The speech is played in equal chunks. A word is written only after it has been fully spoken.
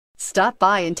Stop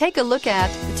by and take a look at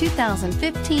the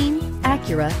 2015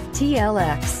 Acura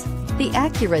TLX. The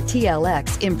Acura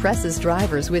TLX impresses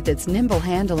drivers with its nimble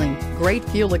handling, great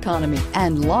fuel economy,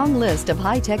 and long list of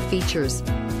high-tech features.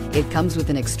 It comes with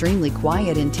an extremely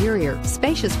quiet interior,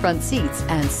 spacious front seats,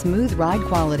 and smooth ride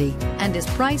quality, and is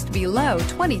priced below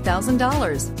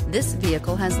 $20,000. This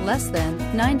vehicle has less than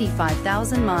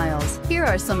 95,000 miles. Here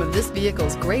are some of this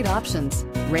vehicle's great options: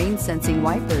 rain-sensing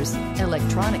wipers,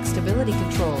 electronic stability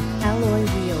control, alloy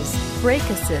wheels, brake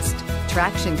assist,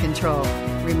 traction control,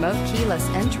 remote keyless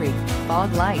entry,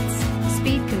 fog lights,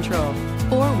 speed control,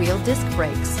 four-wheel disc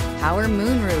brakes, power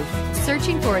moonroof.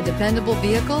 Searching for a dependable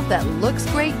vehicle that looks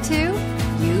great too?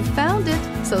 You found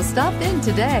it, so stop in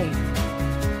today.